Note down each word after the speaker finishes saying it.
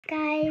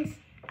guys,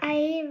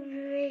 I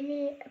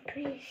really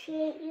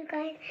appreciate you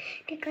guys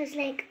because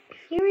you're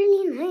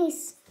really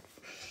nice.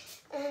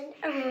 And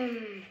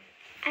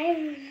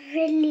I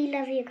really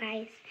love you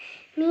guys.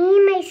 Me,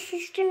 my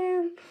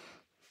sister,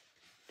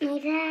 my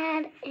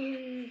dad,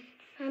 and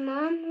my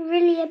mom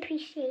really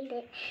appreciate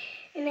it.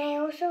 And I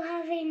also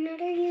have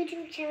another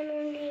YouTube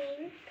channel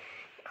name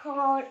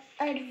called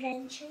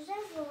Adventures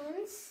of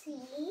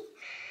 1C,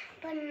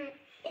 but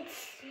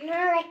it's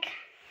not like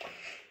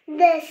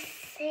the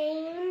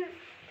same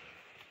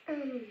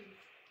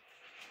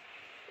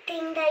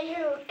thing that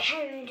you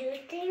can do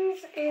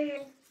things, and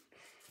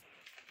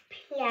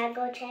yeah,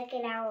 go check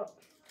it out.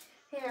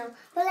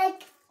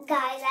 But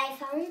guys, I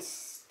found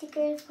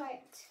sticker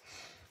parts.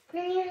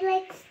 When you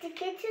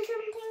stick it to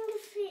something,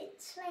 if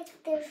it's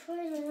there for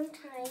a long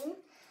time,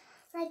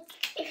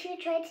 if you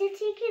try to take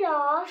it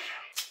off,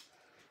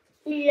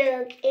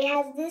 look, it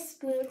has this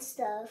smooth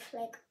stuff.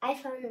 I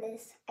found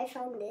this.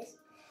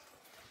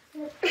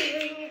 Look,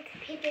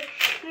 paper.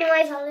 No,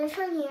 I found it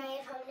from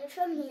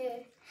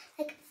here.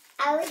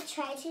 I would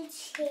try to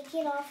take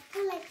it off,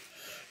 but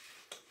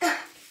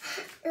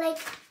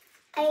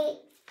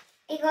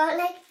it got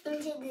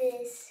into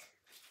this.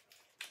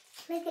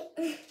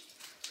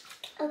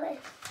 Okay,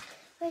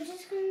 we're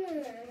just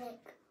gonna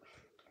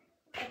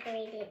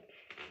decorate it.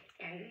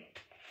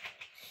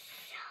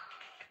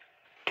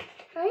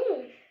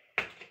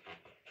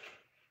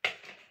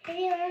 If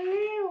you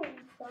wonder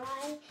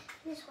why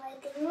this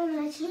white thing was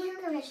actually in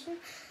the restroom,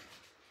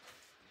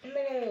 I'm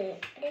gonna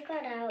take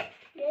it out.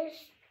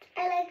 I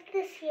like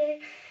this here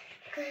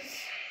because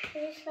I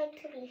just like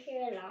to be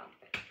here a lot.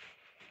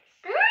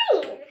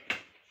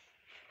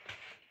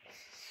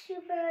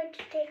 Super hard to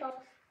take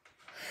off.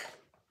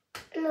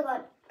 Oh my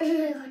god.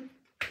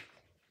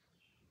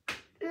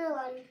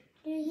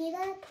 Do you hear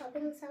that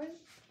popping sound?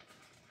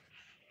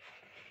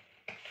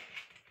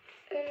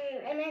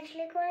 I'm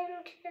actually going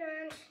to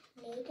dance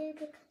later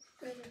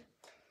because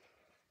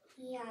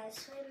yeah,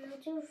 so I'm not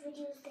doing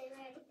videos there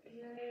right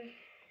now.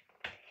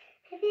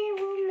 Maybe I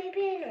will,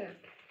 maybe I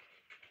don't.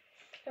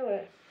 I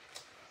won't.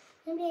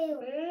 Maybe I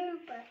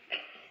won't, but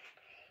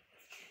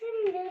I'm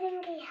building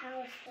a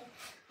house.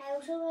 I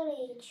also got a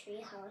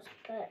tree house,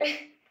 but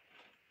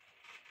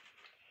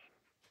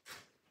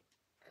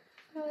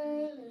oh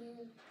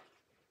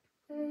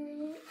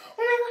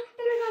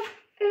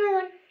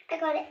my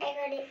god, I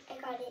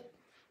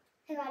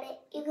got it.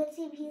 You can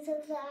see piece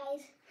of the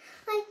eyes.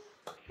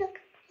 Look,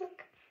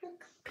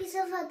 piece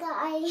of the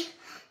eye.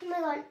 Oh my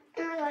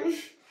god.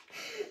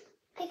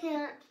 I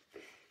can't.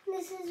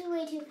 This is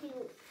way too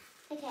cute.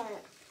 I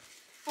can't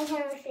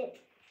with it.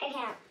 I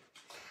can't.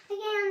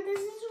 This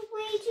is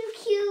way too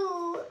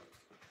cute.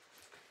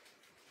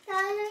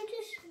 Guys, are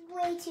just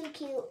way too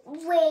cute.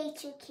 Way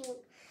too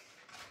cute.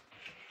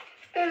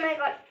 Oh my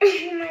god.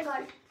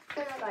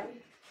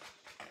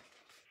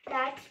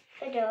 That's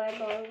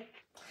adorable.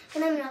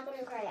 And I'm not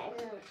gonna cry. I'm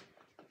not.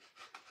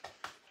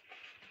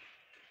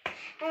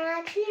 I'm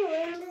actually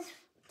wearing this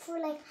for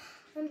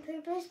on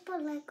purpose,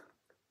 but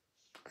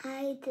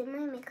I did my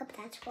makeup.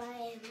 That's why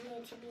I'm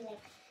going to be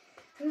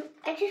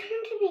I just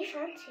want to be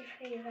fancy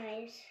for you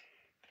guys.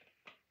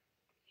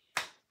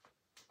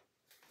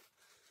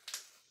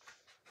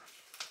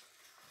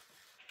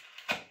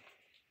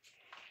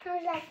 I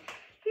was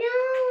no,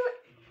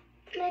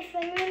 my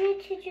friend wanted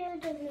to do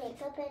the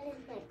makeup, and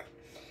it's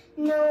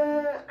no,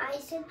 I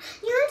said,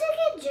 you want to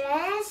get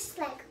dressed?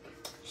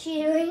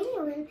 She's wearing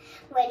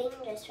a wedding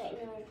dress right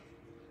now.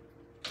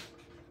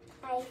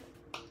 I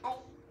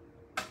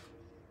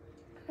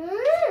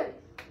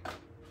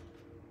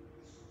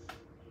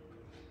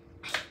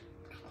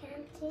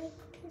can't take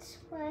this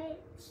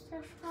white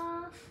stuff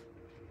off.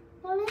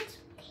 Well, it's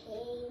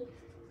okay.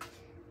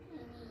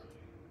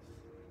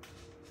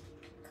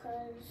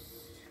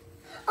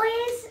 Oh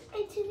yes, I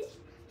took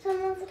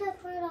some of that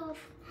part off.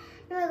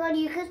 Oh my god,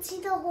 you could see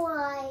the whole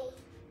eye.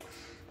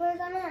 We're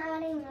gonna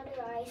add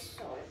another eye,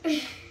 so.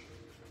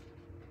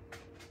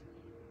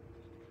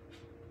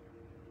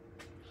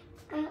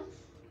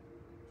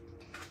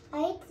 I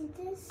did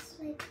this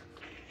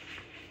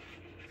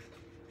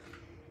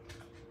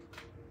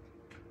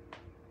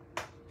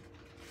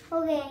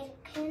okay,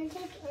 can't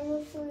take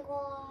anything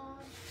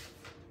off.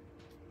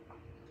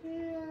 Oh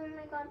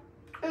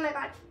my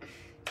god.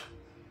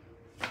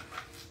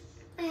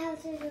 I have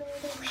to do it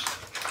away.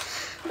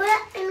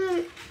 But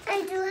I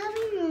do have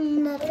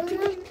another one.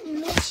 Let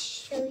me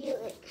show you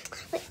it.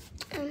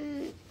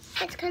 Wait,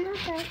 it's kind of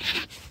dark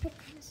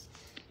because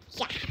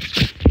yeah.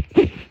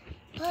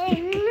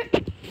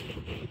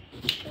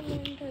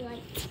 The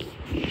light.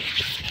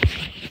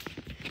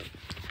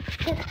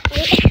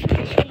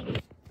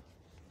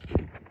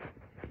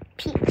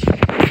 Peach.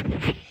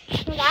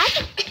 That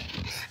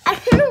I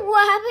don't know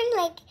what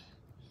happened.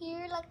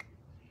 Here,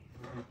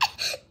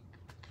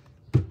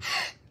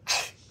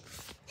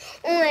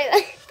 oh my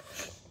god.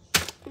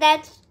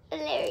 That's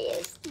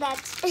hilarious.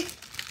 That's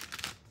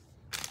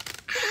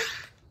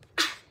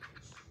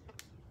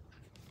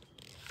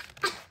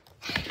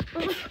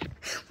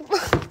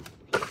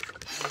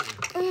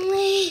oh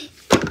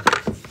my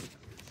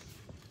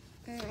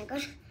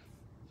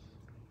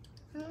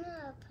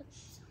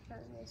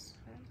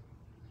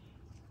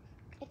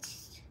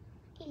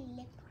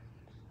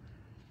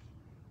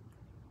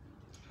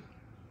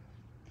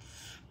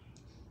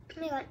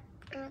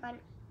Oh my god.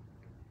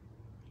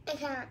 I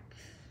can't.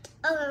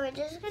 Okay, we're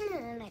just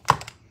gonna like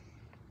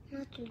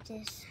not do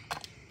this.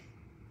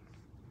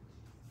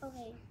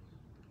 Okay.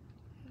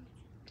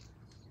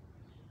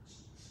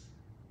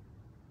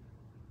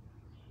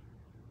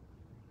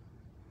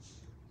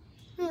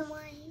 Wait,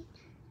 why?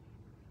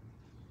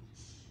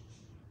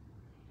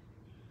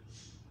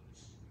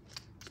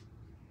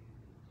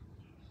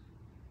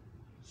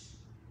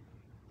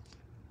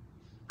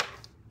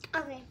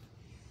 Okay.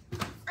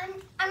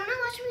 I'm gonna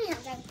wash my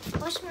hands.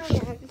 Wash my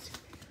hands.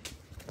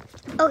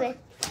 Okay.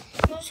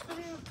 I'm just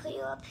gonna put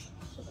you up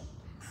here.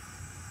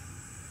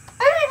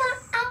 Oh my god!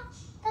 Ow!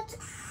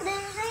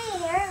 There's a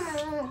hair in my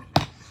mouth.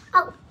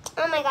 Oh!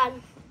 Oh my god!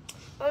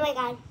 Oh my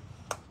god!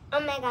 Oh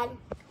my god!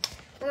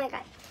 Oh my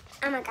god!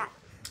 Oh my god!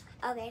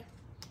 Okay.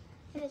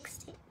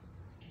 Fixed it.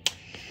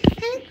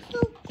 That looks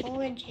so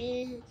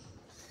gorgeous.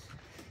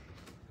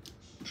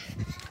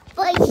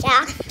 But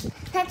yeah,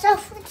 that's all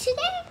for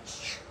today.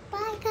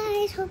 Bye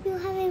guys. Hope you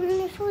have a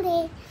wonderful day.